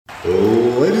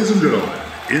Ladies and gentlemen,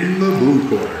 in the blue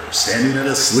corner, standing at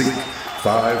a sleek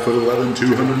 5'11",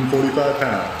 245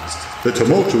 pounds, the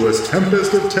tumultuous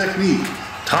tempest of technique,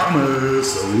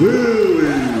 Thomas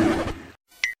Lilly.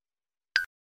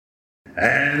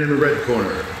 And in the red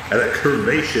corner, at a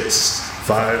curvaceous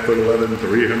 5'11",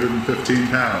 315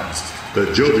 pounds,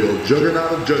 the jovial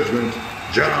juggernaut of judgment,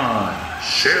 John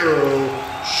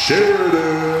Cheryl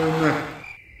Sheridan.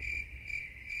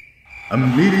 A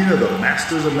meeting of the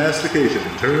masters of mastication.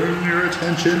 Turn your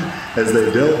attention as they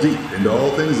delve deep into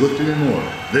all things lifting and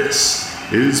more. This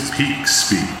is Peak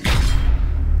Speak.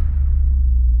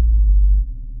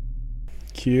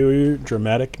 Cue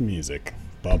dramatic music.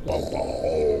 Ba, ba,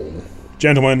 ba.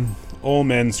 Gentlemen, all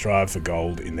men strive for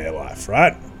gold in their life,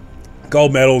 right?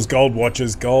 Gold medals, gold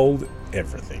watches, gold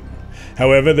everything.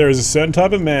 However, there is a certain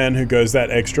type of man who goes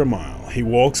that extra mile. He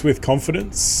walks with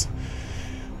confidence,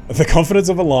 the confidence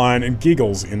of a lion, and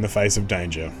giggles in the face of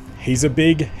danger. He's a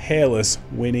big, hairless,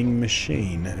 winning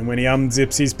machine, and when he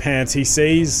unzips his pants, he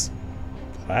sees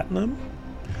platinum?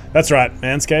 That's right,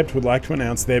 Manscaped would like to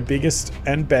announce their biggest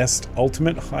and best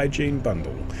ultimate hygiene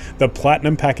bundle. The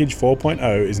Platinum Package 4.0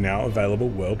 is now available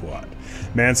worldwide.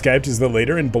 Manscaped is the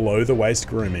leader in below-the-waist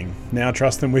grooming. Now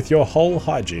trust them with your whole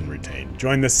hygiene routine.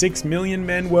 Join the 6 million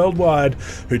men worldwide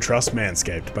who trust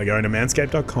Manscaped by going to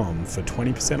manscaped.com for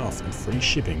 20% off and free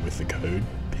shipping with the code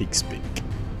PEAKSPEAK.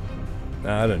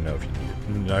 I don't know if you need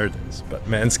to know this, but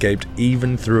Manscaped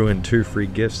even threw in 2 free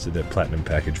gifts to their Platinum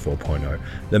Package 4.0.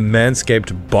 The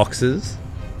Manscaped boxes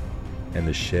and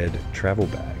the Shed travel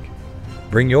bag.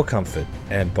 Bring your comfort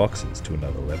and boxes to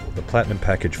another level. The Platinum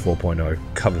Package 4.0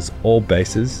 covers all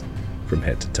bases from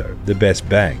head to toe. The best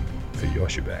bang for your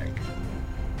shebang.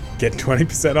 Get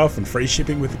 20% off and free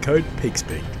shipping with the code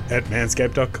PEAKSPEAK at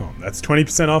manscaped.com. That's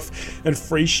 20% off and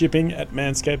free shipping at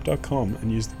manscaped.com and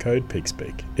use the code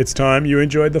PEAKSPEAK. It's time you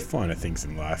enjoyed the finer things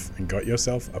in life and got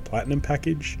yourself a platinum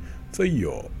package for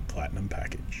your platinum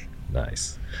package.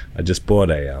 Nice. I just bought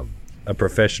a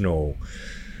professional,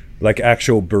 like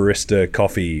actual barista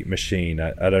coffee machine.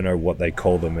 I don't know what they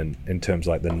call them in terms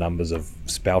of like the numbers of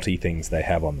spouty things they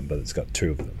have on them, but it's got 2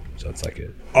 of them. So it's like a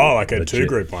like a legit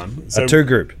 2-group one. So a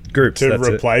 2-group groups to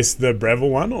replace the Breville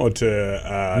one, or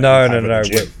to no.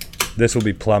 This will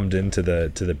be plumbed into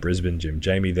the Brisbane gym.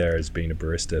 Jamie there has been a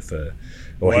barista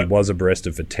he was a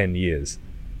barista for 10 years.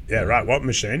 Yeah, right. What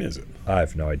machine is it? I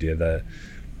have no idea.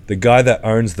 The guy that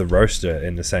owns the roaster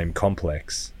in the same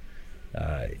complex,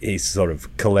 he sort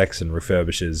of collects and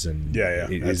refurbishes, and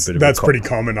that's pretty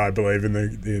common, I believe, in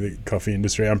the coffee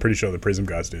industry. I'm pretty sure the Prism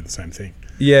guys do the same thing.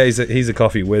 Yeah, he's a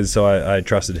coffee whiz, so I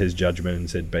trusted his judgment and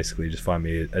said basically just find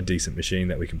me a decent machine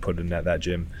that we can put in at that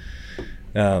gym.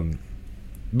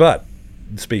 But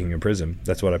speaking of Prism,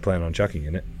 that's what I plan on chucking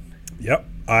in it. Yep.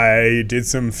 I did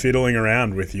some fiddling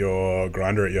around with your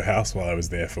grinder at your house while I was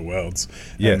there for Worlds,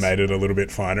 and made it a little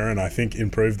bit finer, and I think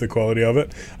improved the quality of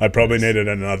it. I probably needed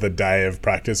another day of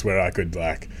practice where I could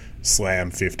slam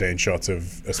 15 shots of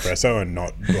espresso and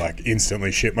not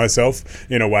instantly shit myself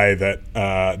in a way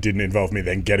that didn't involve me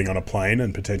then getting on a plane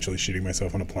and potentially shitting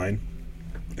myself on a plane.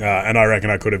 And I reckon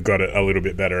I could have got it a little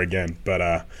bit better again,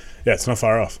 but it's not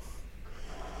far off.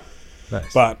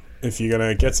 Nice. But if you're going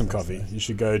to get some coffee, you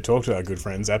should go talk to our good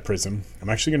friends at Prism. I'm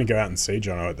actually going to go out and see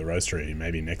Jono at the roastery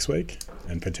maybe next week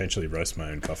and potentially roast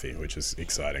my own coffee, which is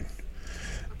exciting.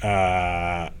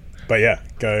 But yeah,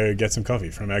 go get some coffee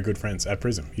from our good friends at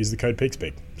Prism. Use the code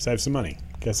PEAKSPEAK. Save some money.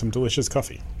 Get some delicious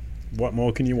coffee. What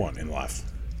more can you want in life?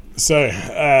 So,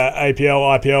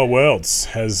 IPL Worlds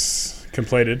has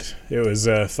completed. It was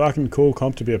a fucking cool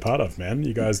comp to be a part of, man.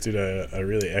 You guys did a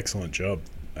really excellent job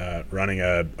running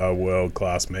a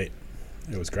world-class meet.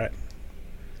 It was great.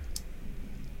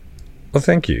 Well,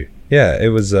 thank you. Yeah, it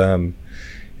was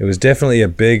definitely a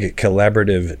big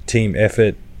collaborative team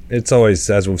effort. It's always,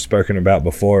 as we've spoken about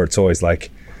before, it's always like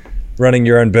running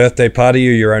your own birthday party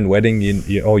or your own wedding.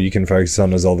 All you can focus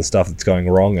on is all the stuff that's going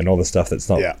wrong and all the stuff that's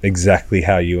not exactly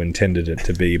how you intended it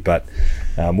to be. But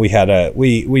we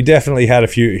definitely had a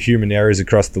few human errors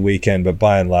across the weekend, but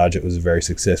by and large, it was a very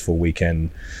successful weekend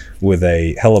with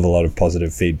a hell of a lot of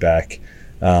positive feedback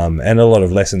and a lot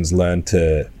of lessons learned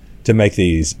to make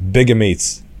these bigger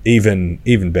meets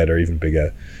even better, even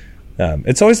bigger.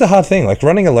 It's always the hard thing. Like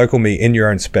running a local meet in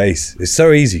your own space is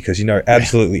so easy because you know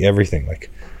absolutely everything. Like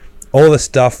all the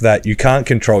stuff that you can't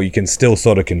control, you can still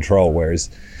sort of control. Whereas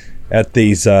at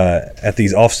these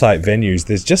off-site venues,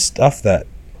 there's just stuff that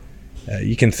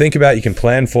you can think about, you can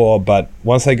plan for, but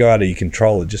once they go out of your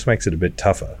control, it just makes it a bit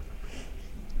tougher.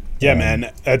 Yeah,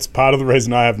 man, that's part of the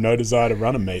reason I have no desire to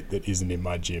run a meet that isn't in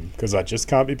my gym, because I just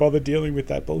can't be bothered dealing with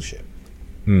that bullshit.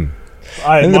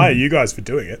 I admire you guys for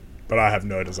doing it. but I have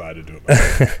no desire to do it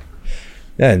myself.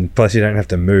 Yeah, and plus you don't have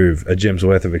to move a gym's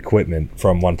worth of equipment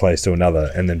from one place to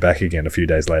another and then back again a few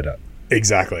days later.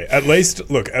 Exactly. At least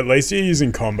you're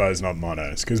using combos, not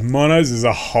monos, because monos is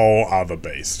a whole other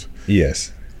beast.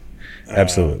 Yes,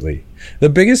 absolutely. The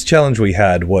biggest challenge we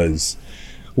had was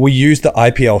we used the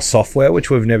IPL software, which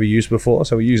we've never used before.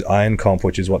 So we use Iron Comp,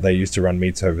 which is what they use to run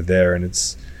meets over there, and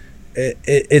it's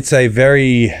a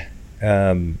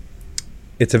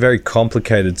very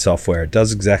complicated software. It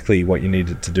does exactly what you need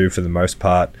it to do for the most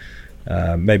part.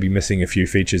 Maybe missing a few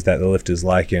features that the lifters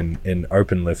like in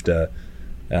OpenLifter.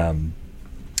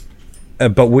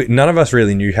 But none of us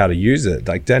really knew how to use it.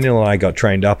 Like Daniel and I got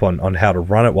trained up on how to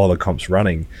run it while the comp's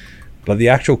running, but the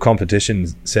actual competition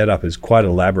setup is quite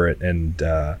elaborate, and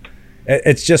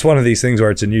it's just one of these things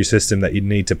where it's a new system that you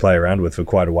need to play around with for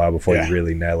quite a while before you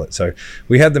really nail it. So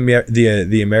we had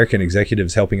the American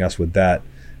executives helping us with that,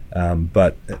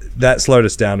 but that slowed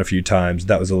us down a few times.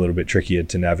 That was a little bit trickier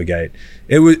to navigate.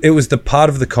 It was the part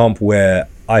of the comp where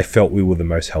I felt we were the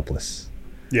most helpless.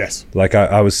 Yes. Like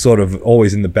I was sort of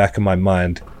always in the back of my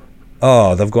mind,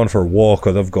 oh, they've gone for a walk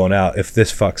or they've gone out. If this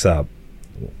fucks up,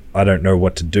 I don't know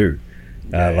what to do.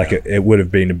 It would have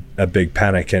been a big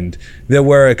panic. And there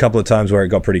were a couple of times where it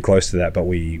got pretty close to that, but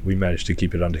we managed to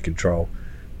keep it under control.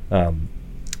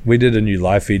 We did a new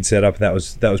live feed setup. That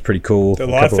was pretty cool. The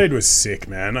live feed was sick,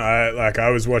 man. I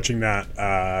was watching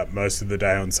that most of the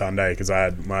day on Sunday because I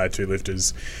had my two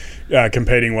lifters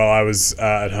competing while I was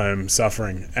at home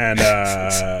suffering, and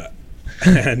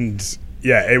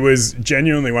yeah, it was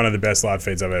genuinely one of the best live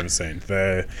feeds I've ever seen.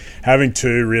 They're having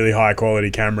two really high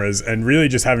quality cameras and really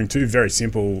just having two very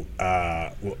simple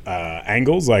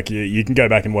angles. Like you can go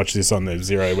back and watch this on the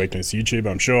Zero Weakness YouTube,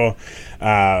 I'm sure.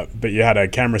 But you had a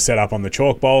camera set up on the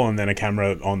chalk bowl and then a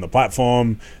camera on the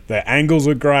platform. The angles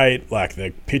were great. Like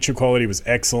the picture quality was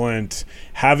excellent.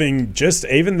 Having just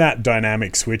even that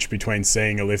dynamic switch between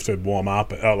seeing a lifter warm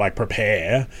up, like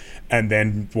prepare, and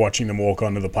then watching them walk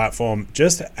onto the platform,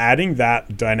 just adding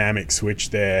that dynamic switch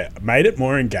there made it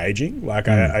more engaging. Like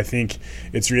I think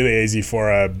it's really easy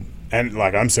and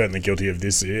like I'm certainly guilty of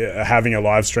this, having a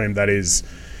live stream that is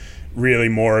really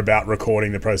more about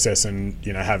recording the process and,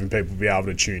 you know, having people be able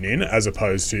to tune in as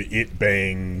opposed to it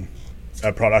being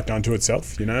a product unto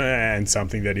itself, you know, and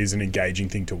something that is an engaging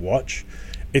thing to watch.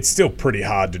 It's still pretty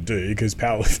hard to do because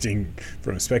powerlifting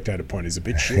from a spectator point is a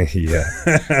bit shit. Yeah.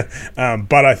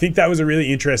 But I think that was a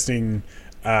really interesting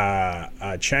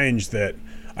change that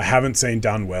I haven't seen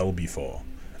done well before.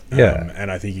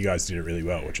 And I think you guys did it really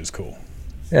well, which is cool.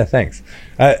 Yeah, thanks.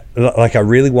 I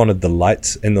really wanted the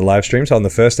lights in the live stream. So on the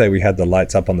first day we had the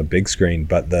lights up on the big screen,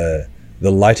 but the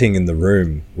lighting in the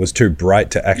room was too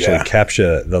bright to actually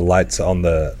capture the lights on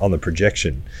the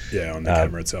projection. Yeah, on the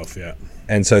camera itself, yeah.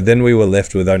 And so then we were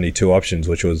left with only two options,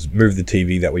 which was move the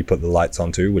TV that we put the lights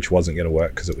onto, which wasn't going to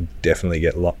work because it would definitely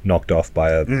get knocked off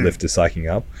by a lifter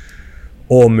psyching up,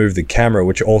 or move the camera,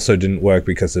 which also didn't work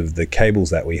because of the cables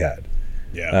that we had.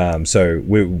 Yeah. So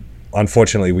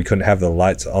unfortunately we couldn't have the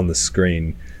lights on the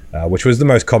screen, which was the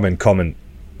most common comment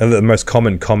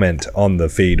on the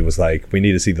feed was like, we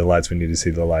need to see the lights.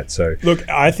 So look,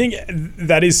 I think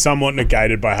that is somewhat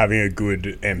negated by having a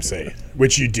good MC,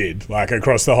 which you did. Like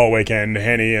across the whole weekend,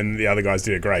 Henny and the other guys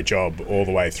did a great job all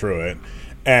the way through it.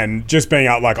 And just being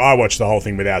out, like I watched the whole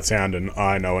thing without sound, and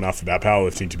I know enough about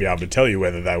powerlifting to be able to tell you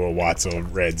whether they were whites or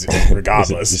reds,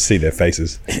 regardless. You see their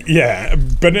faces. Yeah,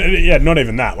 but not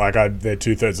even that. Like they're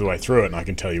 2/3 of the way through it, and I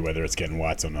can tell you whether it's getting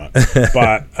whites or not.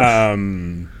 But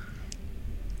having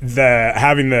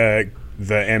the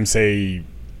MC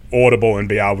audible and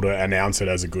be able to announce it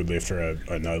as a good lift or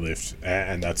a no lift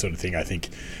and that sort of thing, I think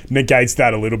negates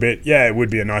that a little bit. Yeah, it would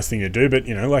be a nice thing to do, but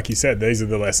you know, like you said, these are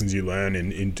the lessons you learn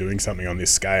in doing something on this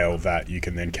scale that you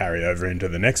can then carry over into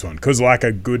the next one. Because like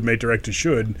a good meet director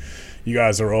should, you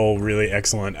guys are all really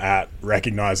excellent at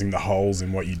recognizing the holes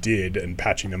in what you did and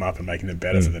patching them up and making them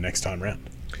better for the next time round.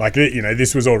 Like, you know,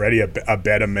 this was already a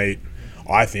better meet,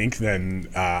 I think, than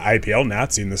APL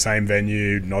Nats in the same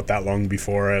venue not that long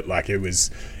before it. Like it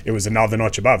was another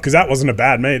notch above, because that wasn't a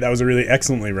bad meet. That was a really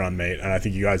excellently run meet, and I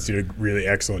think you guys did a really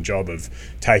excellent job of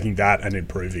taking that and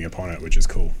improving upon it, which is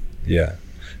cool. Yeah.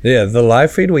 The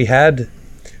live feed we had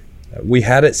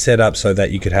it set up so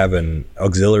that you could have an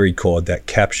auxiliary cord that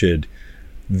captured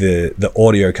the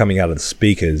audio coming out of the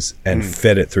speakers and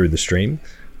fed it through the stream.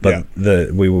 But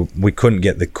we couldn't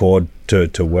get the cord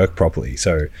to work properly,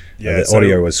 so the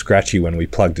audio was scratchy when we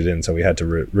plugged it in, so we had to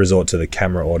resort to the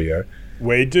camera audio.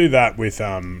 We do that with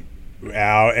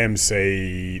our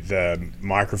MC, the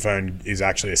microphone is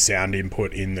actually a sound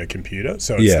input in the computer.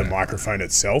 So it's Yeah. the microphone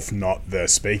itself, not the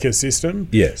speaker system.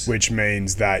 Yes. Which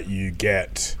means that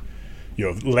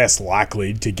you're less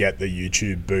likely to get the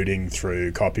YouTube booting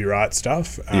through copyright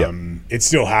stuff. It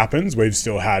still happens. We've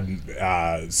still had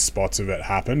spots of it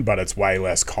happen, but it's way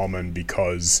less common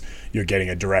because you're getting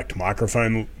a direct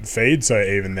microphone feed. So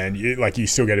even then, you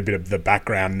still get a bit of the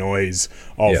background noise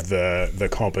of the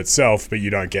comp itself, but you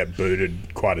don't get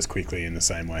booted quite as quickly in the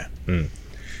same way.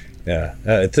 Yeah,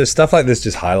 it's stuff like this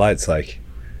just highlights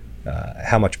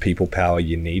how much people power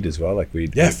you need as well.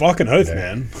 Fucking oath,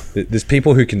 man. There's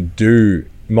people who can do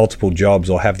multiple jobs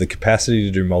or have the capacity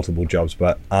to do multiple jobs,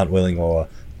 but aren't willing or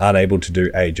aren't able to do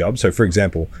a job. So, for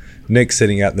example, Nick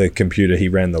sitting at the computer, he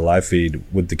ran the live feed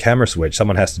with the camera switch.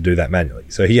 Someone has to do that manually.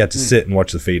 So he had to sit and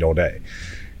watch the feed all day.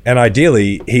 And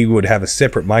ideally, he would have a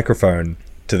separate microphone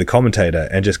to the commentator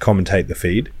and just commentate the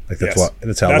feed.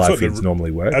 That's how live feeds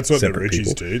normally work. That's what the separate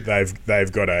Richies people. do.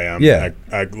 They've got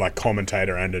a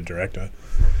commentator and a director.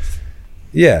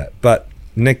 Yeah, but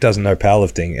Nick doesn't know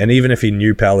powerlifting, and even if he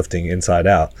knew powerlifting inside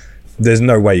out, there's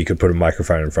no way you could put a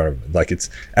microphone in front of him. It's,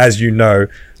 as you know,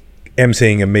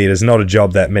 emceeing a meet is not a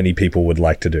job that many people would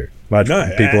like to do.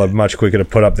 People are much quicker to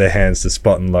put up their hands to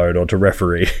spot and load or to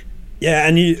referee. Yeah,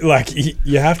 and you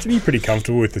have to be pretty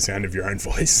comfortable with the sound of your own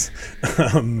voice.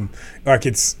 I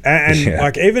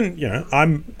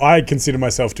consider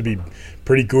myself to be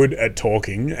pretty good at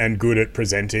talking and good at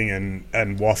presenting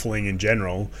and waffling in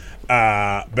general.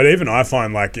 But even I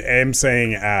find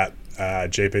emceeing at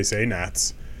GPC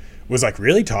Nats was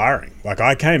really tiring.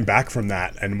 I came back from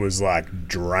that and was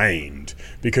drained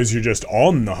because you're just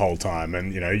on the whole time,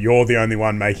 and you're the only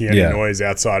one making any noise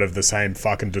outside of the same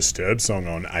fucking Disturbed song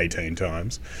on 18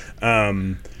 times.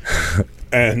 And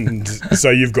so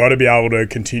you've got to be able to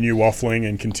continue waffling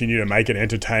and continue to make it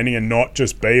entertaining and not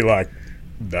just be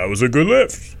that was a good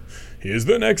lift, here's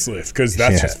the next lift, because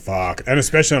that's just fuck. And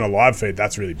especially on a live feed,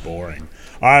 that's really boring.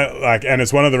 And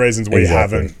it's one of the reasons we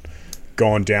haven't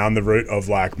gone down the route of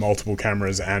multiple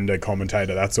cameras and a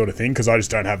commentator, that sort of thing, because I just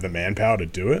don't have the manpower to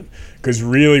do it. Because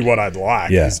really what I'd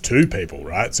like is two people,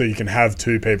 right? So you can have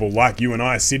two people like you and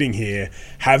I sitting here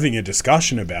having a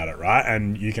discussion about it, right?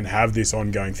 And you can have this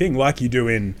ongoing thing like you do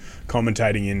in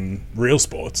commentating in real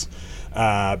sports.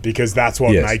 Because that's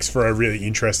what makes for a really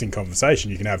interesting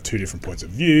conversation. You can have two different points of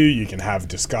view. You can have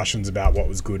discussions about what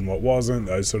was good and what wasn't,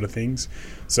 those sort of things.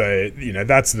 So,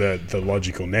 that's the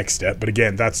logical next step. But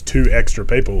again, that's two extra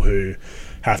people who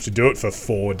have to do it for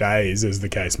 4 days, as the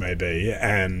case may be.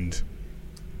 And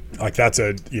that's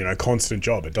a, constant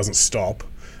job. It doesn't stop.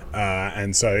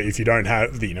 And so if you don't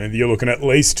have, you're looking at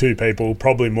least two people,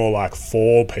 probably more like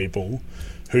 4 people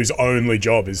whose only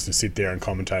job is to sit there and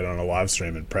commentate on a live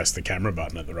stream and press the camera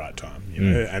button at the right time,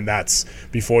 and that's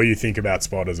before you think about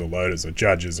spotters or loaders or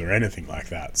judges or anything like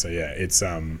that. So yeah, it's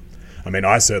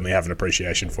I certainly have an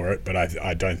appreciation for it, but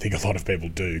I don't think a lot of people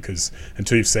do, because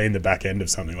until you've seen the back end of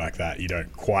something like that, you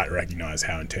don't quite recognize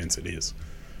how intense it is.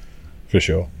 For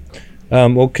sure.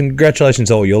 Well, congratulations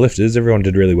to all your lifters. Everyone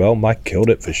did really well. Mike killed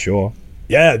it for sure.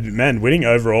 Yeah, man, winning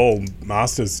overall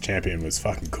Masters champion was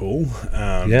fucking cool.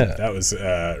 That was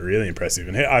really impressive.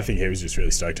 And I think he was just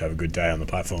really stoked to have a good day on the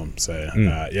platform. So,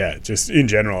 just in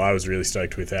general, I was really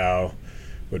stoked with our,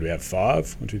 what do we have,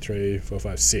 5? 1, 2, 3, 4,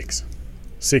 5, 6.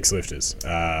 6 lifters.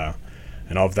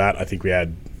 And of that, I think we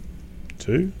had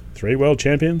 2, 3 world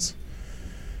champions.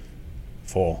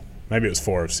 4. Maybe it was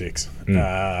 4 of 6.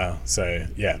 So,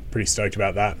 yeah, pretty stoked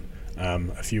about that.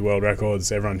 A few world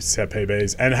records, everyone set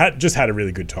PBs, and had a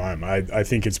really good time. I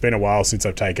think it's been a while since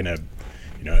I've taken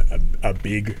a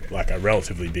big, a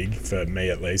relatively big, for me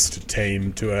at least,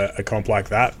 team to a comp like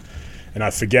that. And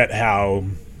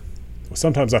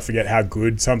sometimes I forget how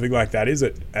good something like that is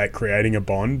at creating a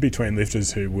bond between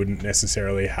lifters who wouldn't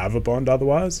necessarily have a bond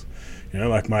otherwise.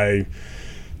 My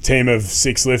team of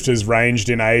 6 lifters ranged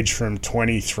in age from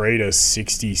 23 to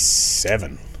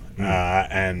 67.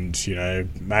 And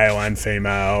male and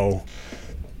female,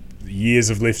 years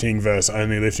of lifting versus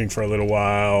only lifting for a little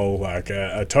while,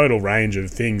 a total range of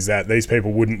things that these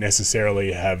people wouldn't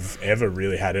necessarily have ever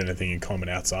really had anything in common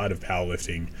outside of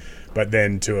powerlifting. But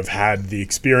then to have had the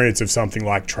experience of something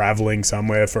like traveling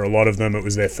somewhere, for a lot of them it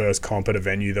was their first comp at a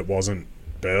venue that wasn't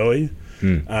Burleigh,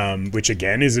 which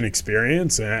again is an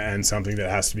experience and something that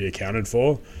has to be accounted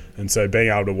for. And so being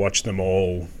able to watch them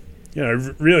all,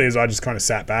 really, as I just kind of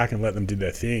sat back and let them do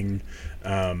their thing,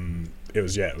 it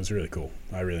was really cool.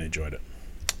 I really enjoyed it.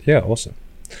 Yeah, awesome.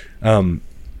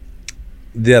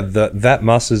 that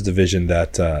Masters division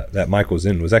that Michael's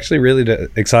in was actually really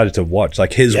excited to watch.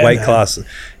 Like his weight class,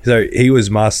 so he was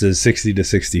Masters 60 to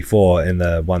 64 in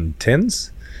the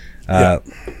 110s.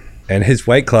 And his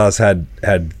weight class had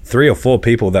 3 or 4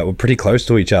 people that were pretty close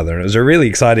to each other, and it was a really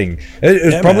exciting. It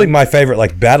was probably my favorite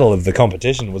like battle of the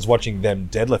competition was watching them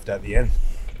deadlift at the end.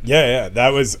 Yeah, that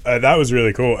was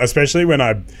really cool, especially when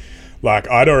I'd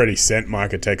already sent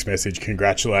Mike a text message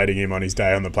congratulating him on his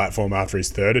day on the platform after his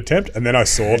 3rd attempt, and then I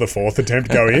saw the 4th attempt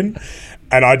go in,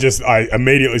 and I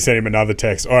immediately sent him another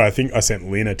text. Or I think I sent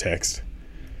Lynn a text.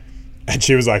 And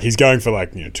she was like, he's going for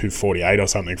 248 or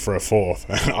something for a 4th.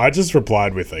 And I just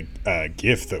replied with a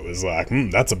GIF that was like,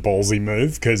 that's a ballsy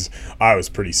move, because I was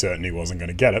pretty certain he wasn't going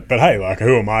to get it. But hey,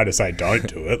 who am I to say don't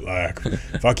do it?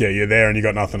 Fuck yeah, you're there and you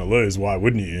got nothing to lose. Why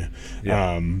wouldn't you?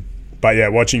 Yeah. But yeah,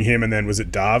 watching him, and then was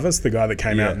it Davis, the guy that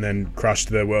came out and then crushed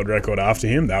the world record after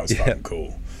him? That was fucking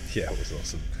cool. Yeah, it was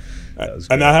awesome.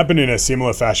 And that happened in a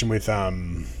similar fashion with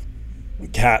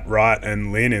Kat Wright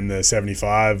and Lynn in the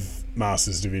 75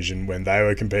 Masters division when they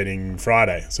were competing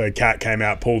Friday. So Kat came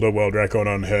out, pulled a world record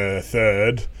on her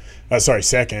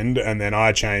second, and then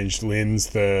I changed Lynn's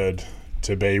 3rd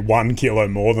to be 1 kilo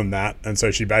more than that, and so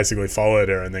she basically followed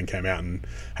her and then came out and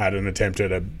had an attempt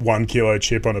at a 1 kilo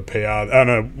chip on a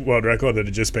world record that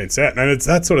had just been set. And it's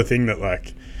that sort of thing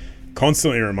that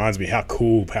constantly reminds me how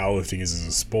cool powerlifting is as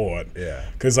a sport. Yeah.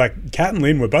 Because Kat and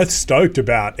Lynn were both stoked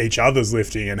about each other's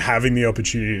lifting and having the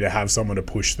opportunity to have someone to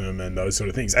push them and those sort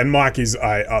of things. And Mike is,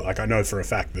 I know for a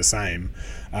fact, the same.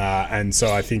 And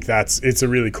so I think it's a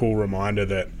really cool reminder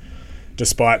that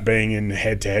despite being in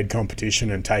head-to-head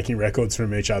competition and taking records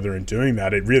from each other and doing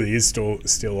that, it really is still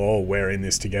all we're in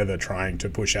this together, trying to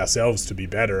push ourselves to be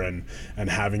better, and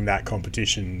having that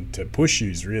competition to push you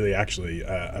is really actually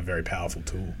a very powerful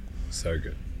tool. So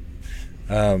good.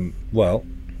 Well,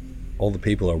 all the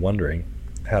people are wondering,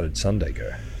 how did Sunday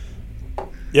go?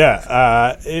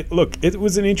 Yeah, it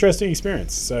was an interesting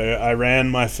experience. So I ran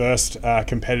my first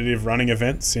competitive running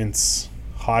event since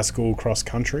high school cross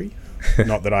country.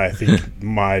 Not that I think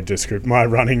my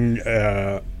running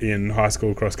in high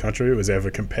school cross country was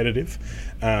ever competitive.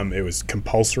 It was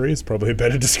compulsory. It's probably a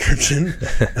better description.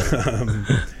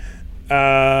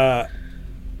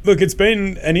 Look, it's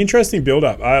been an interesting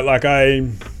build-up. I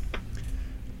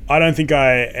don't think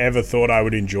I ever thought I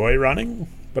would enjoy running,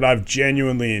 but I've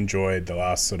genuinely enjoyed the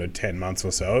last sort of 10 months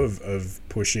or so of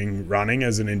pushing running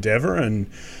as an endeavor and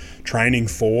training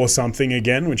for something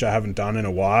again, which I haven't done in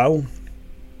a while.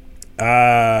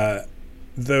 The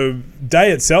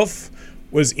day itself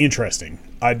was interesting.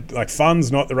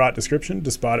 Fun's not the right description,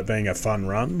 despite it being a fun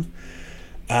run.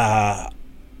 I'm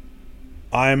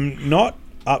not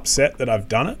upset that I've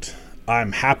done it.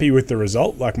 I'm happy with the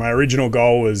result. My original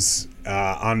goal was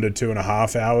under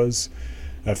 2.5 hours.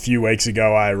 A few weeks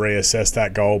ago, I reassessed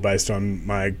that goal based on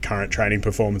my current training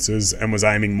performances and was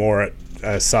aiming more at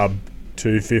a sub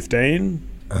 2:15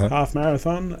 half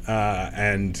marathon.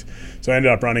 And so I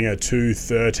ended up running a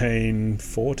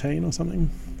 2:13:14 or something.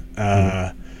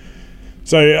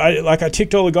 So I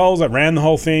ticked all the goals. I ran the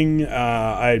whole thing.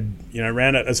 I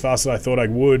ran it as fast as I thought I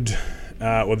would.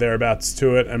 Or thereabouts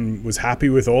to it, and was happy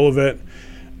with all of it,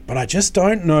 but I just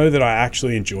don't know that I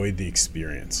actually enjoyed the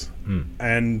experience.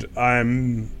 And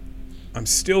I'm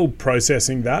still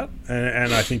processing that,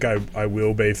 and I think I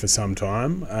will be for some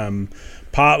time,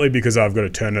 partly because I've got to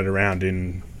turn it around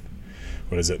in,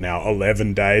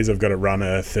 11 days. I've got to run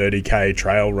a 30k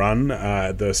trail run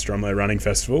at the Stromlo Running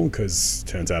Festival, because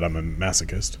turns out I'm a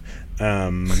masochist.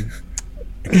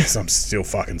 I guess I'm still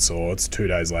fucking sore. It's 2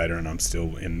 days later and I'm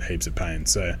still in heaps of pain.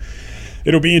 So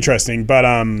it'll be interesting. But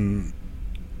I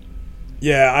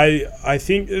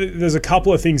think there's a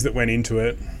couple of things that went into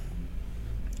it.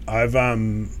 I've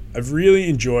really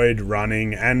enjoyed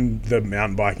running and the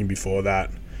mountain biking before that.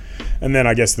 And then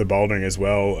I guess the bouldering as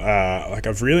well.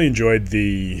 I've really enjoyed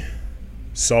the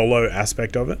solo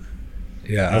aspect of it.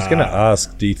 Yeah, I was going to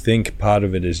ask, do you think part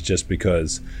of it is just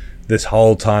because this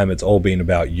whole time it's all been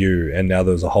about you, and now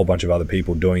there's a whole bunch of other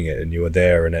people doing it and you were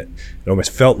there, and it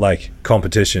almost felt like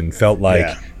competition, felt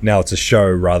like now it's a show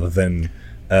rather than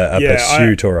a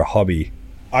pursuit or a hobby?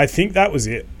 I think that was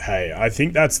it. Hey, I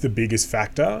think that's the biggest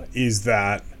factor, is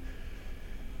that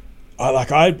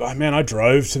I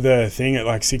drove to the thing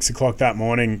at 6 o'clock that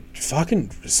morning,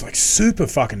 fucking just super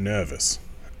fucking nervous.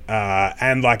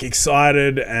 And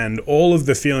excited and all of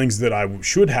the feelings that I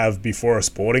should have before a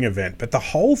sporting event. But the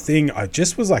whole thing, I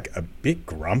just was a bit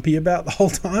grumpy about the whole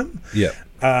time. Yeah.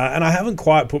 And I haven't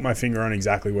quite put my finger on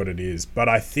exactly what it is, but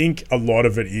I think a lot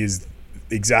of it is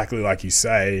exactly like you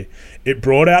say. It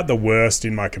brought out the worst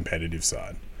in my competitive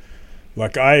side.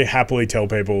 Like, I happily tell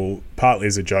people, partly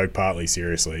as a joke, partly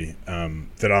seriously,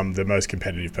 that I'm the most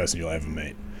competitive person you'll ever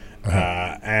meet.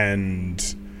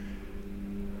 And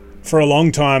for a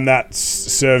long time, that's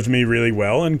served me really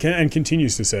well and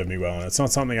continues to serve me well. And it's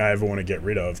not something I ever want to get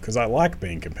rid of because I like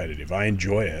being competitive. I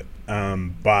enjoy it.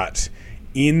 But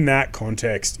in that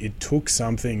context, it took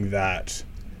something that,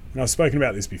 and I've spoken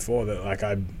about this before, that like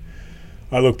I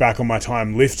look back on my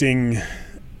time lifting,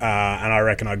 and I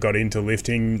reckon I got into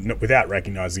lifting without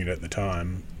recognizing it at the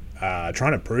time,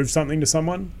 trying to prove something to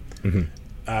someone.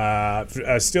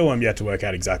 I still am yet to work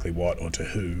out exactly what or to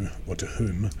who or to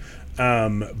whom.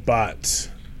 But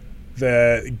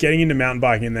the getting into mountain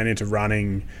biking and then into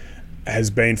running has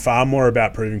been far more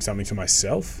about proving something to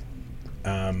myself.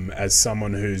 As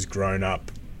someone who's grown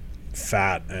up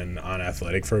fat and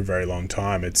unathletic for a very long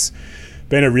time, it's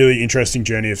been a really interesting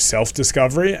journey of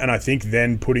self-discovery, and I think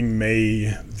then putting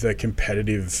me, the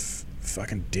competitive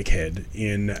fucking dickhead,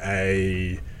 in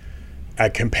a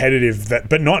competitive,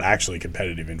 but not actually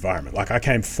competitive environment. Like, I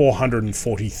came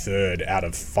 443rd out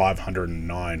of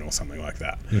 509 or something like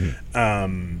that,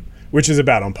 which is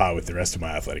about on par with the rest of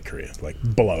my athletic career, like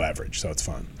below average, so it's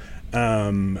fun.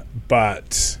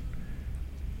 But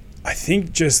I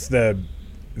think just the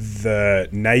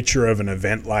nature of an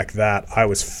event like that, I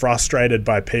was frustrated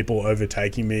by people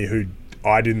overtaking me who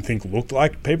I didn't think looked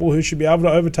like people who should be able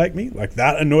to overtake me. Like,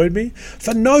 that annoyed me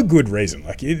for no good reason.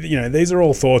 Like, you know, these are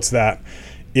all thoughts that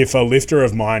if a lifter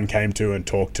of mine came to and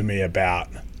talked to me about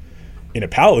in a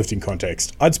powerlifting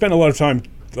context, I'd spend a lot of time,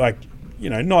 like, you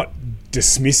know, not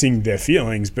dismissing their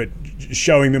feelings, but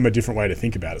showing them a different way to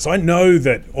think about it. So I know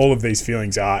that all of these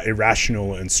feelings are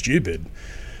irrational and stupid,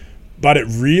 but it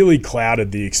really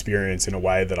clouded the experience in a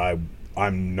way that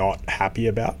I'm not happy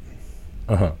about.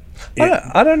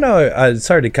 I don't know.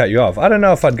 Sorry to cut you off. I don't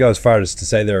know if I'd go as far as to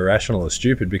say they're irrational or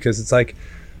stupid, because it's like,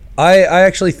 I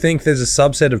actually think there's a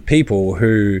subset of people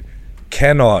who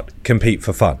cannot compete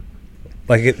for fun.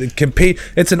 Like,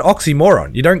 it's an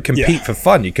oxymoron. You don't compete for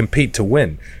fun, you compete to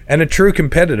win. And a true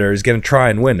competitor is going to try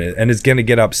and win it, and is going to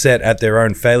get upset at their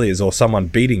own failures or someone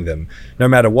beating them, no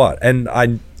matter what. And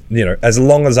you know, as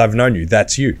long as I've known you,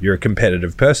 that's you. You're a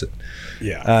competitive person.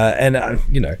 You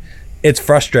know, it's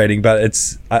frustrating, but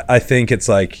I think it's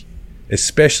like,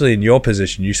 especially in your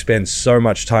position, you spend so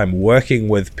much time working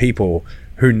with people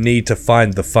who need to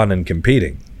find the fun in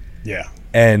competing.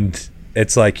 And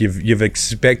it's like you've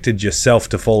expected yourself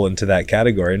to fall into that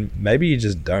category, and maybe you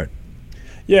just don't.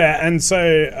 And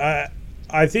so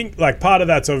I think, like, part of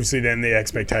that's obviously then the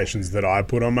expectations that I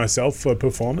put on myself for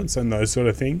performance and those sort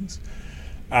of things.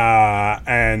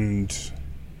 And,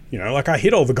 you know, like, I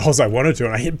hit all the goals I wanted to,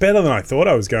 and I hit better than I thought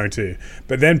I was going to.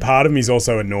 But then part of me is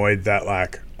also annoyed that,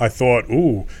 like, I thought,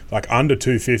 like, under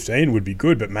 215 would be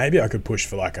good, but maybe I could push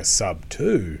for, like, a sub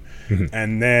 2.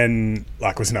 And then,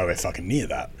 like, was nowhere fucking near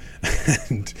that.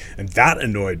 and that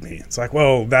annoyed me. It's like,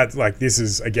 well, that's, like, this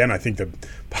is, again, I think the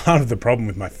part of the problem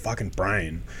with my fucking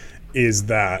brain is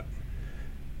that,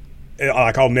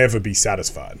 like, I'll never be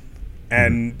satisfied.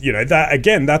 And, you know, that,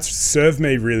 again, that's served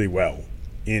me really well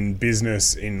in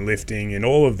business, in lifting, in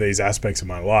all of these aspects of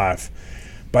my life.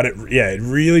 But it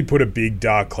really put a big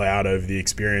dark cloud over the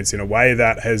experience in a way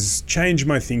that has changed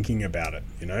my thinking about it.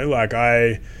 You know, like,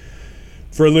 I,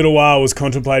 for a little while, was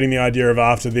contemplating the idea of,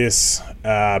 after this,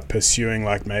 pursuing,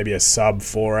 like, maybe a sub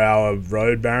 4 hour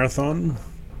road marathon.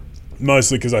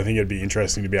 Mostly because I think it'd be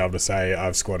interesting to be able to say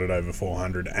I've squatted over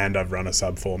 400 and I've run a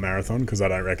sub 4 marathon, because I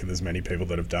don't reckon there's many people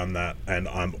that have done that. And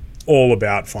I'm all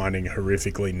about finding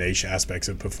horrifically niche aspects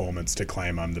of performance to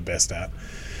claim I'm the best at,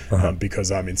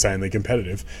 because I'm insanely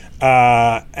competitive.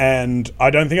 And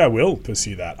I don't think I will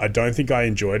pursue that. I don't think I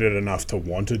enjoyed it enough to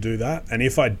want to do that. And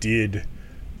if I did,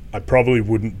 I probably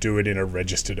wouldn't do it in a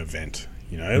registered event.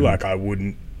 You know, like, I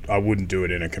wouldn't do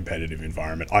it in a competitive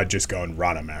environment. I'd just go and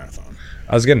run a marathon.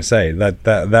 I was going to say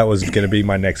that was going to be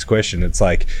my next question. It's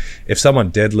like, if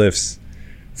someone deadlifts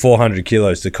 400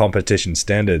 kilos to competition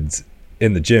standards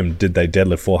in the gym, did they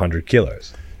deadlift 400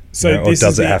 kilos? So, you know, or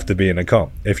does it have to be in a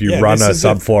comp? If you run a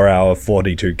sub 4 hour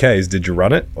 42 Ks, did you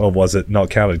run it, or was it not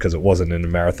counted because it wasn't in a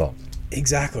marathon?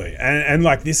 Exactly. And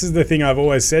like, this is the thing I've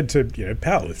always said to, you know,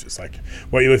 powerlifters. Like,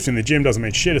 what you lift in the gym doesn't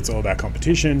mean shit. It's all about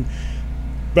competition.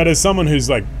 But as someone who's,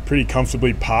 like, pretty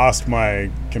comfortably past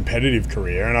my competitive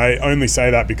career, and I only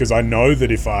say that because I know that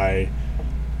if I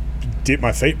dip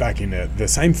my feet back in it, the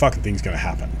same fucking thing's going to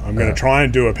happen. I'm going to try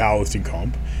and do a powerlifting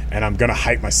comp, and I'm going to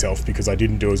hate myself because I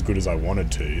didn't do as good as I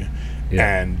wanted to,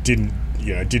 and didn't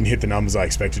hit the numbers I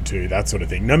expected to, that sort of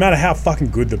thing. No matter how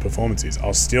fucking good the performance is,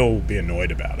 I'll still be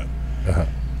annoyed about it.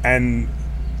 And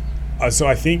so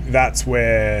I think that's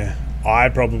where I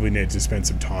probably need to spend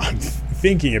some time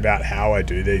thinking about how I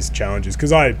do these challenges,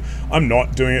 because I'm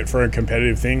not doing it for a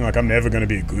competitive thing. Like, I'm never going to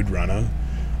be a good runner.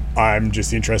 I'm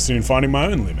just interested in finding my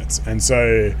own limits. And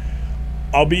so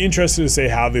I'll be interested to see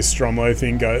how this Stromlo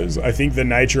thing goes. I think the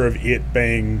nature of it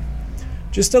being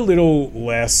just a little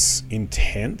less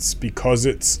intense, because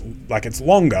it's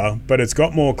longer, but it's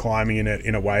got more climbing in it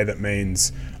in a way that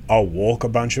means I'll walk a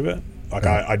bunch of it. Like,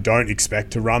 I don't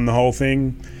expect to run the whole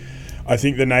thing. I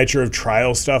think the nature of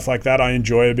trail stuff like that I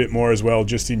enjoy a bit more as well,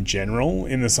 just in general,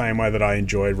 in the same way that I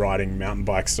enjoy riding mountain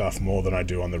bike stuff more than I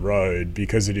do on the road,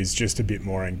 because it is just a bit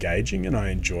more engaging and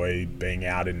I enjoy being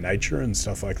out in nature and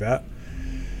stuff like that.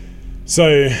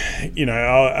 So, you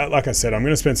know, like I said, I'm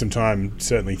going to spend some time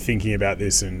certainly thinking about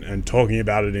this and talking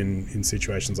about it in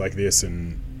situations like this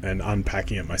and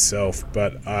unpacking it myself.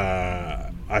 But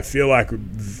I feel like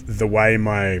the way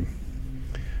my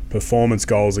performance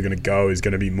goals are going to go is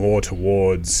going to be more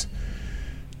towards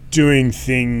doing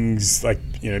things like,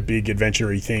 you know, big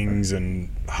adventure-y things and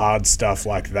hard stuff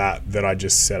like that I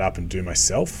just set up and do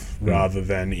myself rather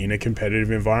than in a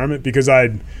competitive environment, because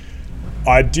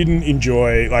I didn't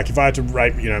enjoy, like, if I had to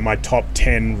rate, you know, my top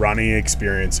 10 running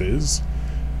experiences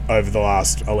over the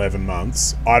last 11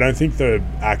 months, I don't think the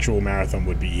actual marathon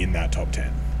would be in that top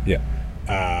 10. Yeah.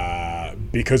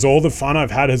 Because all the fun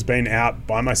I've had has been out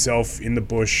by myself in the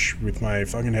bush with my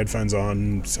fucking headphones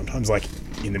on, sometimes like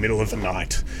in the middle of the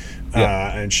night,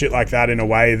 and shit like that, in a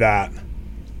way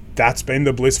that's been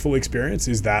the blissful experience,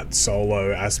 is that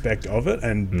solo aspect of it,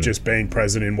 and just being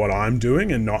present in what I'm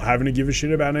doing and not having to give a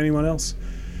shit about anyone else.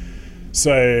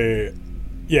 So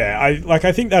yeah,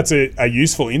 I think that's a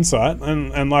useful insight,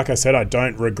 and like I said, I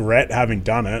don't regret having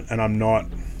done it, and I'm not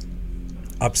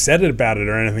upset about it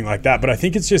or anything like that, but I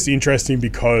think it's just interesting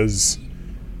because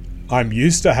I'm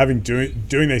used to having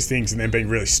doing these things and then being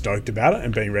really stoked about it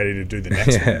and being ready to do the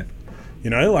next one.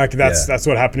 You know, like that's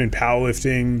what happened in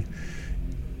powerlifting.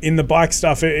 In the bike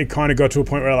stuff, it kind of got to a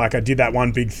point where, like, I did that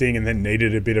one big thing and then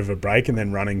needed a bit of a break, and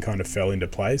then running kind of fell into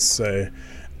place. So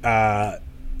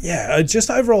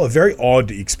just overall a very odd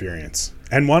experience,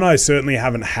 and one I certainly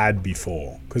haven't had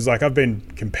before, because, like, I've been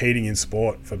competing in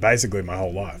sport for basically my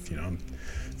whole life. You know, I'm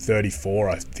 34.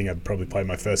 I think I probably played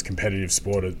my first competitive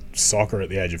sport of soccer at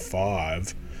the age of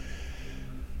 5.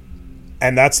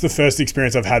 And that's the first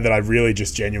experience I've had that I really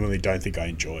just genuinely don't think I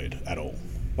enjoyed at all.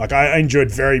 Like, I enjoyed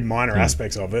very minor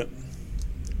aspects of it,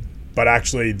 but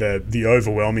actually the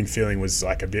overwhelming feeling was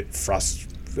like a bit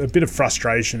of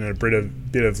frustration and a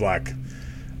bit of like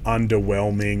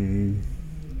underwhelming,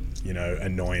 you know,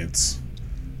 annoyance.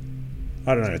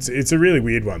 I don't know. It's a really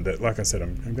weird one that, like I said,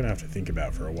 I'm going to have to think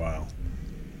about for a while.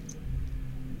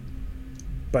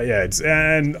 But yeah,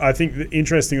 and I think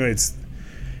interestingly,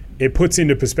 it puts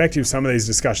into perspective some of these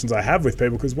discussions I have with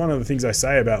people, because one of the things I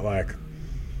say about, like,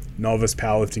 novice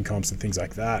powerlifting comps and things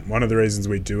like that, one of the reasons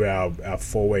we do our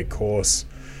 4-week course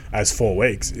as 4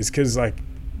 weeks is because, like,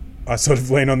 I sort of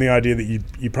lean on the idea that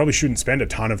you probably shouldn't spend a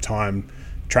ton of time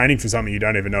training for something you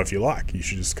don't even know if you like. You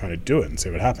should just kind of do it and see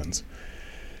what happens.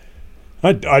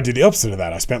 I did the opposite of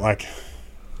that. I spent like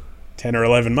 10 or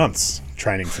 11 months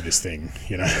training for this thing,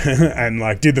 you know, and,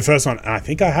 like, did the first one, and I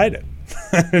think I hate it.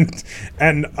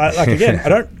 and I, like, again,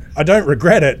 I don't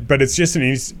regret it, but it's just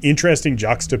an interesting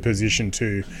juxtaposition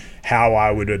to how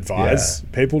I would advise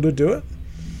people to do it.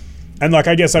 And, like,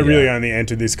 I guess I really only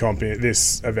entered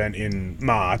this event in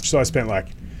March, so I spent, like,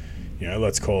 you know,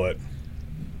 let's call it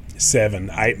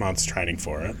 7-8 months training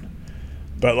for it.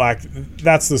 But, like,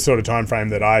 that's the sort of time frame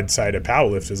that I'd say to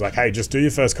powerlifters, like, hey, just do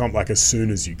your first comp, like, as soon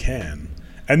as you can.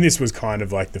 And this was kind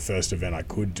of like the first event I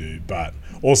could do, but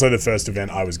also the first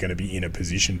event I was going to be in a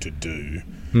position to do.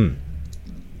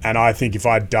 And I think if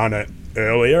I'd done it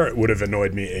earlier, it would have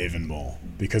annoyed me even more,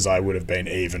 because I would have been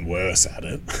even worse at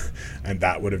it, and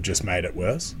that would have just made it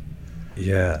worse.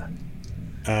 Yeah.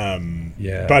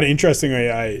 But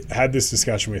interestingly, I had this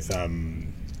discussion with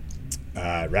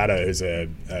Rado, who's a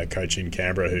coach in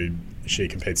Canberra, who she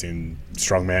competes in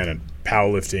strongman and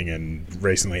powerlifting, and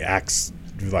recently acts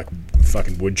with, like,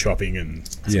 fucking wood chopping and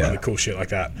some other cool shit like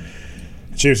that.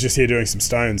 She was just here doing some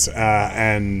stones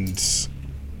and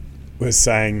was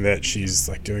saying that she's,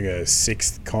 like, doing a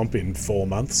 6th comp in 4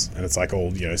 months, and it's like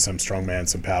all, you know, some strongman,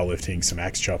 some powerlifting, some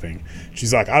axe chopping.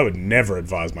 She's like, I would never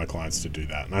advise my clients to do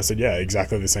that. And I said, yeah,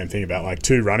 exactly the same thing about, like,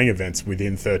 2 running events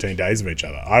within 13 days of each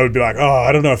other. I would be like, oh,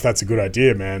 I don't know if that's a good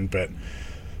idea, man, but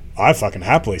I fucking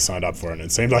happily signed up for it, and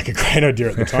it seemed like a great idea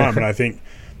at the time. And I think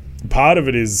part of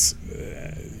it is,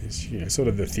 you know, sort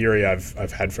of the theory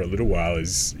I've had for a little while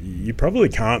is you probably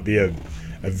can't be a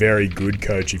very good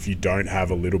coach if you don't have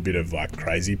a little bit of, like,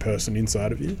 crazy person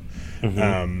inside of you.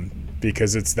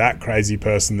 because it's that crazy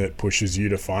person that pushes you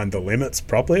to find the limits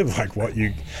properly of like what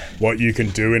you can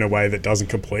do in a way that doesn't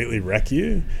completely wreck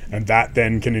you, and that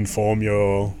then can inform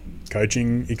your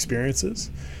coaching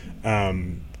experiences.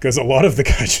 Because a lot of the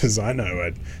coaches I know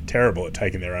are terrible at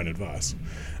taking their own advice,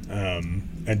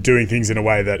 and doing things in a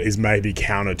way that is maybe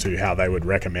counter to how they would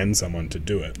recommend someone to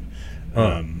do it.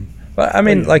 But I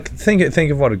mean, like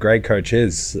think of what a great coach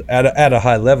is at a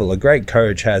high level. A great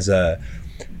coach has a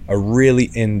really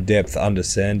in-depth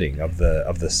understanding of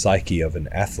the psyche of an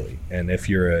athlete, and if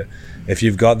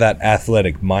you've got that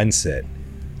athletic mindset,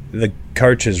 the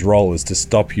coach's role is to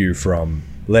stop you from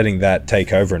letting that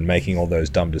take over and making all those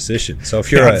dumb decisions. So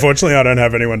if you're unfortunately, I don't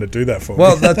have anyone to do that for.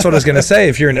 Well, that's what I was going to say.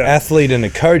 If you're an athlete and a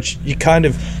coach,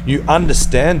 you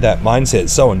understand that mindset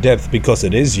so in depth because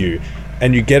it is you,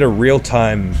 and you get a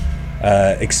real-time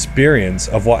experience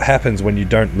of what happens when you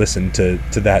don't listen to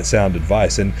that sound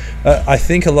advice. And I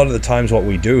think a lot of the times what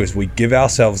we do is we give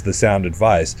ourselves the sound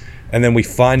advice, and then we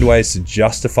find ways to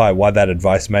justify why that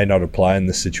advice may not apply in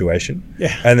this situation,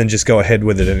 and then just go ahead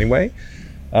with it anyway.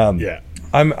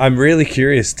 I'm really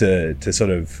curious to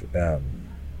sort of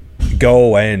go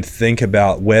away and think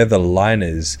about where the line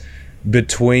is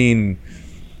between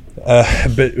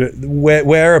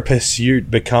where a pursuit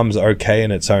becomes okay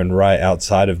in its own right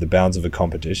outside of the bounds of a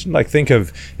competition. Like think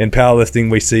of in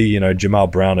powerlifting, we see Jamal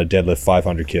Brown a deadlift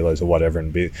 500 kilos or whatever,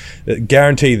 and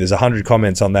guarantee there's 100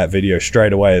 comments on that video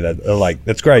straight away that are like,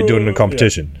 that's great, do it in a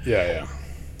competition.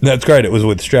 That's great, it was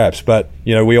with straps, but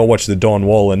we all watch the Dawn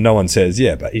Wall and no one says,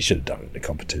 yeah, but he should have done it in a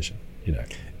competition.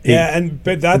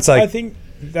 But that's like, I think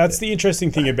that's the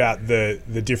interesting thing about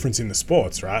the difference in the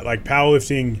sports, right? Like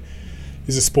powerlifting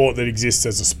is a sport that exists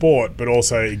as a sport, but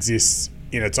also exists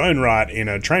in its own right in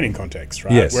a training context,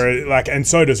 right? Yes. Where and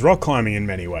so does rock climbing in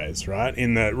many ways, right?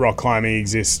 In that rock climbing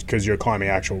exists because you're climbing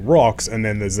actual rocks, and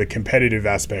then there's the competitive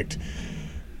aspect,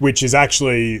 which is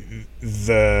actually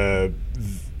the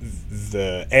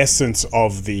essence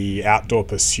of the outdoor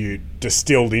pursuit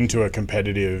distilled into a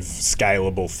competitive,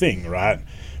 scalable thing, right?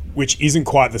 Which isn't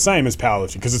quite the same as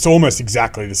powerlifting, because it's almost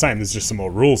exactly the same. There's just some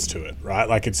more rules to it, right?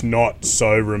 Like it's not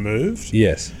so removed.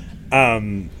 Yes.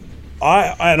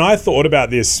 I thought about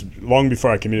this long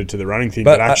before I committed to the running thing,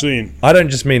 but actually, I don't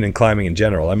just mean in climbing in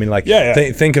general. I mean, like,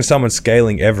 think of someone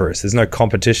scaling Everest. There's no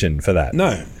competition for that.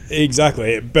 No,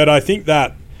 exactly. But I think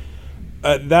that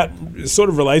that sort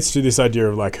of relates to this idea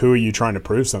of like, who are you trying to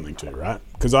prove something to, right?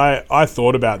 Because I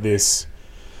thought about this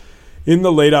in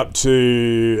the lead up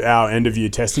to our end of year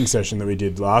testing session that we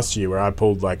did last year, where I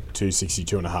pulled like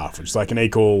 262.5, which is like an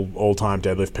equal all-time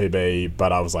deadlift PB,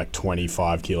 but I was like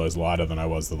 25 kilos lighter than I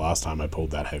was the last time I pulled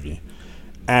that heavy.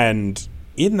 And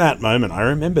in that moment, I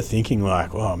remember thinking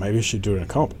like, well, maybe I should do it in a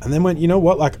comp. And then went, you know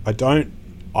what? Like I don't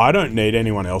need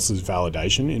anyone else's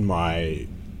validation in my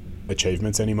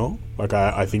achievements anymore. Like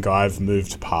I think I've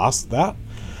moved past that.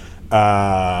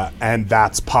 And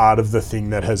that's part of the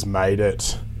thing that has made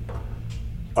it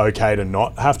okay to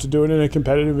not have to do it in a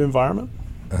competitive environment.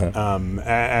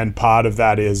 And part of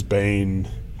that has been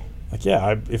like,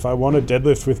 if I want to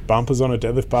deadlift with bumpers on a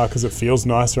deadlift bar because it feels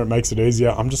nicer, it makes it easier,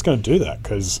 I'm just going to do that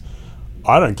because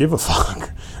I don't give a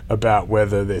fuck about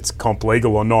whether it's comp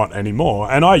legal or not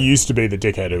anymore. And I used to be the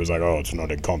dickhead who was like, oh, it's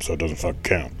not in comp, so it doesn't fucking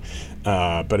count.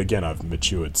 But again, I've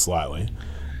matured slightly.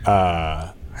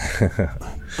 But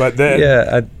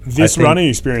then this running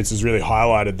experience has really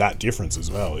highlighted that difference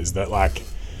as well, is that like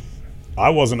I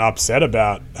wasn't upset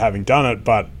about having done it,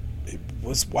 but it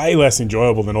was way less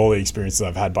enjoyable than all the experiences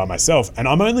I've had by myself. And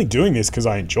I'm only doing this because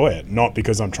I enjoy it, not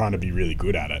because I'm trying to be really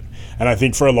good at it. And I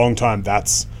think for a long time,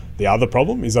 that's the other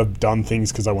problem, is I've done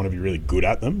things because I want to be really good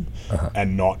at them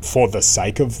and not for the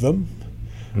sake of them.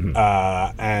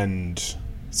 And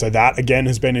so that, again,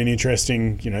 has been an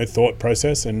interesting, thought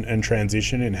process and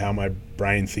transition in how my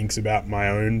brain thinks about my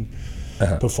own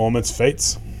performance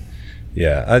feats.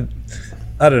 Yeah,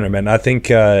 I don't know, man. I think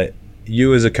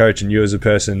you as a coach and you as a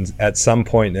person, at some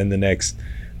point in the next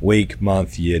week,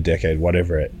 month, year, decade,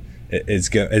 whatever it is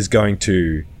going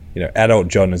to, adult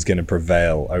John is going to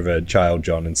prevail over child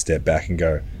John and step back and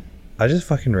go, I just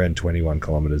fucking ran 21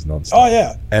 kilometers nonstop. Oh,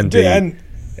 yeah.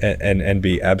 And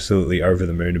be absolutely over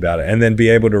the moon about it, and then be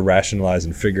able to rationalize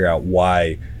and figure out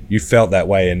why you felt that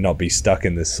way and not be stuck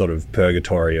in this sort of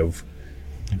purgatory of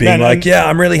being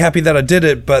I'm really happy that I did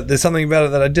it, but there's something about it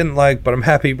that I didn't like, but I'm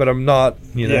happy, but I'm not,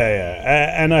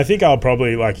 And I think I'll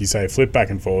probably, like you say, flip back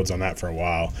and forwards on that for a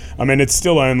while. I mean, it's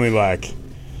still only like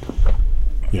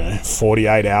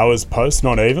 48 hours post,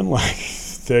 not even like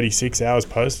 36 hours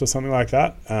post or something like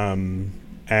that.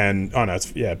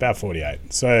 It's about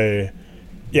 48. So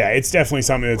yeah, it's definitely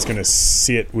something that's going to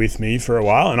sit with me for a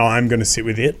while, and I'm going to sit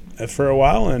with it for a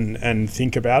while and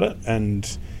think about it.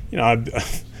 And, you know,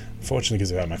 unfortunately,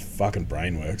 because of how my fucking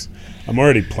brain works, I'm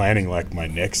already planning like my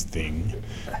next thing.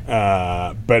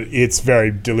 But it's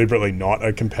very deliberately not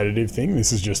a competitive thing.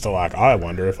 This is just I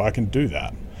wonder if I can do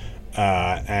that.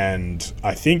 And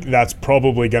I think that's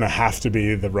probably going to have to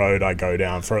be the road I go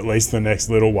down for at least the next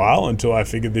little while until I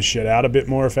figure this shit out a bit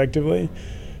more effectively.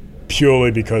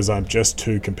 Purely because I'm just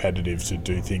too competitive to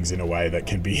do things in a way that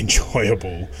can be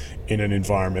enjoyable in an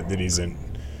environment that isn't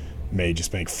me just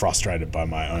being frustrated by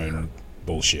my own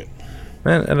bullshit.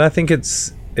 Man, and I think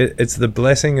it's the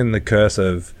blessing and the curse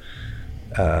of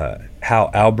how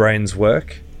our brains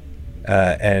work,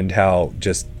 and how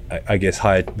just, I guess,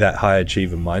 that high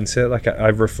achiever mindset. Like I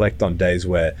reflect on days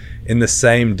where in the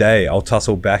same day I'll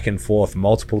tussle back and forth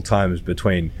multiple times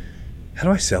between how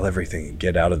do I sell everything and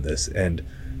get out of this, and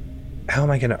how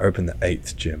am I going to open the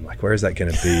 8th gym? Like, where is that going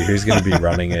to be? Who's going to be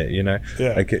running it? You know,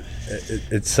 yeah. Like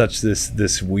it's such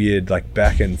this weird like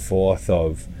back and forth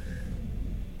of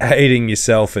hating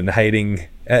yourself and hating,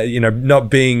 not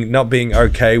being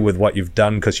okay with what you've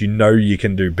done because you know you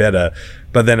can do better,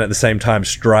 but then at the same time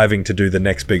striving to do the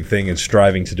next big thing and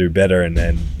striving to do better, and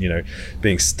then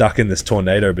being stuck in this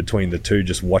tornado between the two,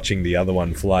 just watching the other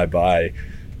one fly by.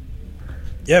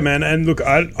 Yeah, man. And look,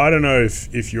 I don't know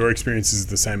if your experience is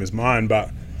the same as mine,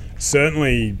 but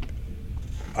certainly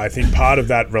I think part of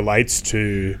that relates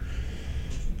to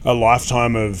a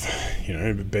lifetime of,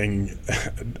 being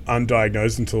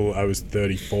undiagnosed until I was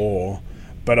 34,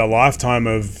 but a lifetime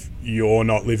of you're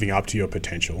not living up to your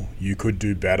potential. You could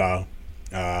do better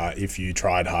if you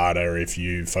tried harder, if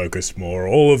you focused more,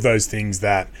 all of those things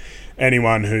that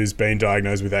anyone who's been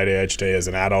diagnosed with ADHD as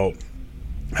an adult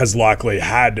has likely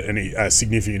had a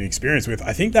significant experience with.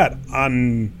 I think that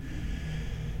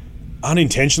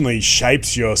unintentionally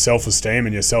shapes your self-esteem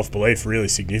and your self-belief really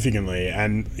significantly.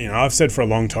 And, I've said for a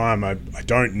long time, I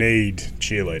don't need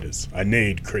cheerleaders. I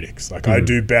need critics. Like, I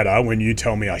do better when you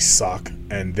tell me I suck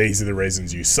and these are the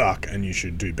reasons you suck and you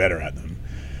should do better at them.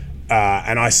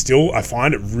 And I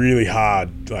find it really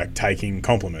hard, like, taking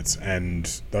compliments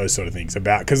and those sort of things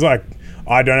because, like,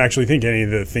 I don't actually think any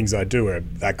of the things I do are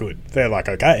that good. They're like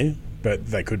okay, but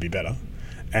they could be better.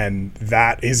 And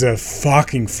that is a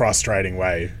fucking frustrating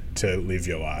way to live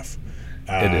your life.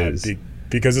 It is.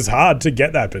 Because it's hard to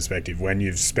get that perspective when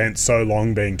you've spent so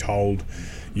long being told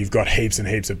you've got heaps and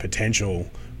heaps of potential,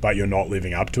 but you're not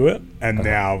living up to it. And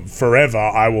now forever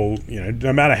I will,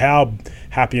 no matter how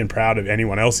happy and proud of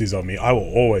anyone else is of me, I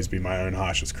will always be my own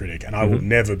harshest critic, and I will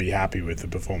never be happy with the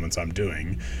performance I'm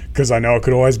doing because I know it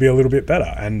could always be a little bit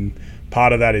better. And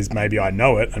part of that is maybe I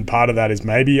know it, and part of that is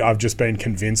maybe I've just been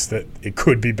convinced that it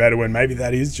could be better when maybe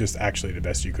that is just actually the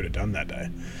best you could have done that day.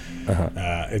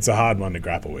 It's a hard one to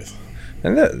grapple with.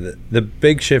 And the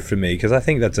big shift for me, because I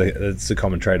think that's a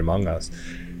common trait among us,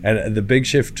 and the big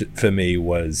shift for me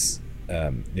was,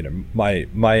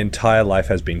 my entire life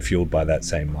has been fueled by that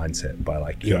same mindset, by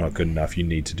like, you're not good enough, you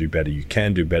need to do better, you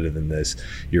can do better than this,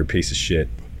 you're a piece of shit.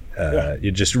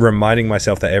 You're just reminding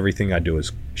myself that everything I do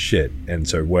is shit, and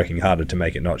so working harder to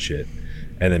make it not shit,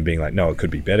 and then being like, no, it could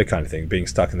be better kind of thing, being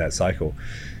stuck in that cycle.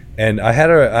 And I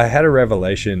had a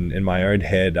revelation in my own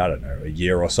head, I don't know, a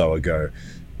year or so ago,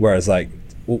 where I was like,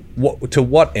 to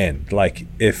what end? Like,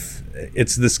 if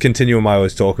it's this continuum I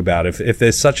always talk about, if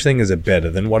there's such thing as a better,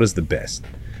 then what is the best?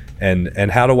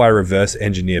 And how do I reverse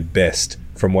engineer best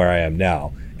from where I am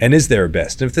now? And is there a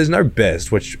best? And if there's no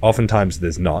best, which oftentimes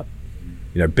there's not,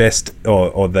 best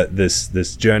or that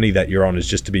this journey that you're on is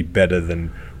just to be better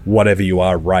than whatever you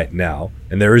are right now,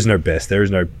 and there is no best, there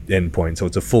is no end point, so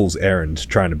it's a fool's errand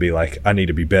trying to be like, I need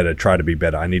to be better, try to be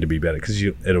better, I need to be better, because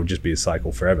it'll just be a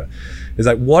cycle forever. It's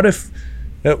like, what if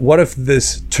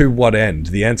this to what end,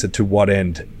 the answer to what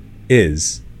end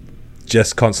is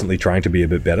just constantly trying to be a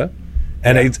bit better?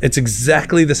 And it's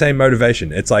exactly the same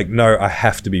motivation. It's like, no, I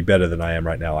have to be better than I am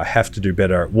right now. I have to do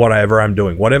better at whatever I'm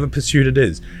doing, whatever pursuit it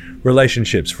is.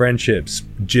 Relationships, friendships,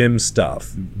 gym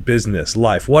stuff, business,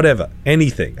 life, whatever,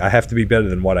 anything. I have to be better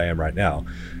than what I am right now.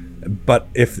 But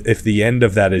if the end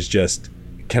of that is just,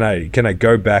 can I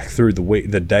go back through the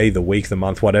week, the day, the week, the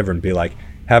month, whatever, and be like,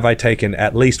 have I taken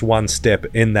at least one step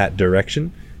in that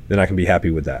direction? Then I can be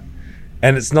happy with that.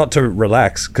 And it's not to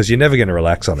relax, because you're never going to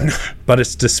relax on it, but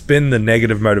it's to spin the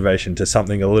negative motivation to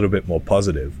something a little bit more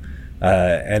positive.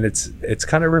 And it's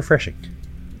kind of refreshing.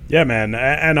 Yeah, man.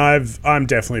 And I'm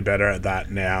definitely better at that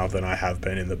now than I have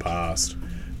been in the past.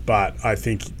 But I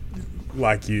think,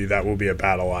 like you, that will be a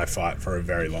battle I fight for a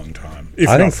very long time.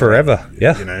 I think forever.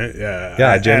 Yeah.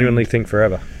 Yeah, I genuinely think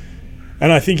forever.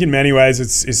 And I think in many ways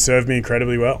it's served me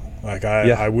incredibly well. Like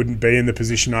I wouldn't be in the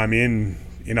position I'm in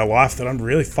in a life that I'm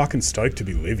really fucking stoked to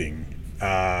be living.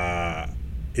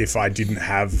 If I didn't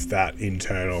have that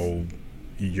internal,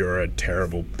 you're a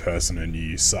terrible person and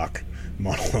you suck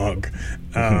monologue.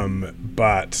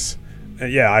 But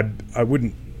yeah, I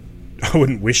wouldn't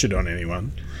wish it on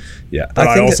anyone. Yeah, but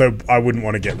I wouldn't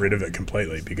want to get rid of it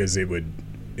completely, because it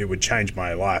would change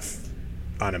my life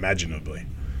unimaginably.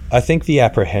 I think the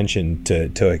apprehension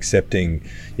to accepting,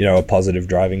 a positive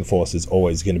driving force is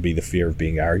always going to be the fear of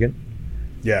being arrogant.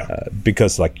 Yeah.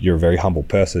 Because like you're a very humble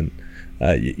person.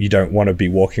 You don't want to be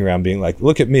walking around being like,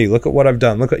 look at me, look at what I've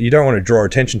done. You don't want to draw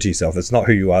attention to yourself. It's not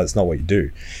who you are. It's not what you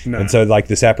do. No. And so like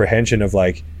this apprehension of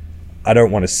like, I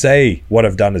don't want to say what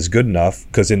I've done is good enough,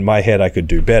 because in my head I could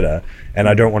do better, and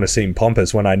I don't want to seem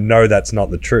pompous when I know that's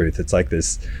not the truth. It's like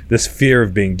this fear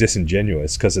of being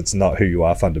disingenuous because it's not who you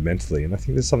are fundamentally. And I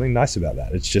think there's something nice about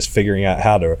that. It's just figuring out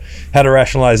how to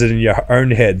rationalize it in your own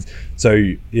head.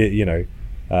 So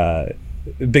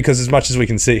because as much as we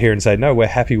can sit here and say, no, we're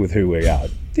happy with who we are,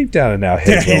 deep down in our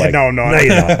heads we're like, no, I'm not. No,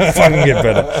 you're not. Fucking get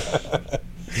better.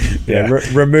 Yeah,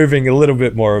 removing a little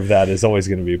bit more of that is always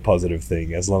going to be a positive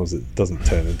thing, as long as it doesn't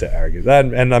turn into arrogance.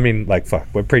 And I mean, like, fuck,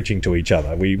 we're preaching to each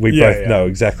other. We both know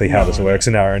exactly how this works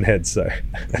in our own heads. So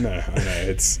no, I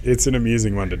know it's an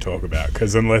amusing one to talk about,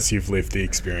 because unless you've lived the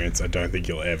experience, I don't think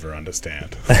you'll ever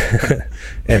understand.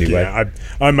 Anyway,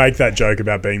 I make that joke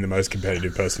about being the most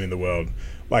competitive person in the world,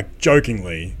 like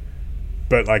jokingly.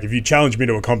 But like, if you challenge me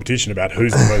to a competition about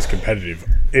who's the most competitive,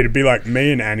 it'd be like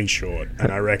me and Annie Short, and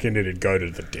I reckon it'd go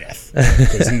to the death,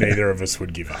 because neither of us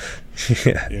would give up.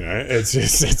 Yeah.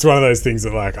 It's one of those things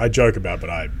that like I joke about, but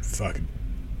I fucking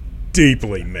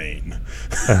deeply mean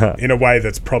in a way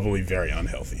that's probably very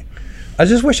unhealthy. I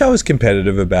just wish I was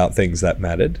competitive about things that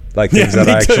mattered, like things that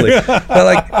I actually. But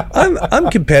like,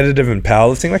 I'm competitive in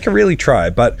powerlifting. Like, I really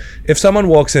try. But if someone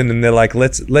walks in and they're like,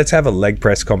 let's have a leg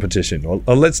press competition,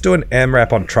 or let's do an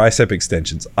AMRAP on tricep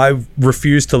extensions, I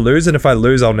refuse to lose, and if I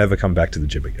lose, I'll never come back to the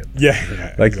gym again.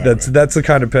 Yeah, like exactly. that's the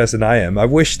kind of person I am. I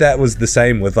wish that was the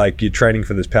same with like you're training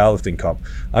for this powerlifting comp.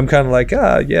 I'm kind of like,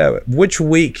 which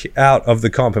week out of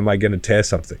the comp am I going to tear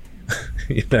something?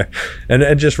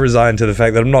 And just resign to the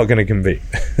fact that I'm not going to compete.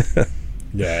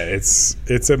 Yeah,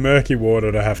 it's a murky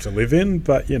water to have to live in,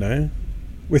 but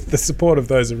with the support of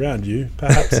those around you,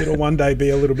 perhaps it'll one day be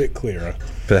a little bit clearer.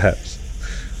 Perhaps.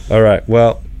 All right.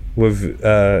 Well,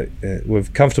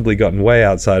 we've comfortably gotten way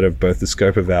outside of both the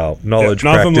scope of our knowledge,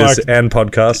 practice, and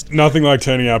podcast. Nothing like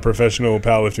turning our professional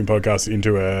powerlifting podcast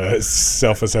into a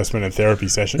self-assessment and therapy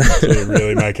session to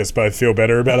really make us both feel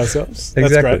better about ourselves. That's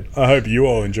Exactly. great. I hope you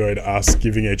all enjoyed us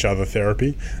giving each other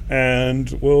therapy,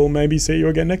 and we'll maybe see you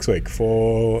again next week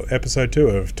for episode 2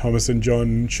 of Thomas and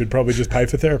John Should Probably Just Pay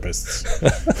for Therapists.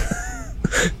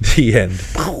 The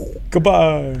end.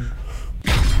 Goodbye.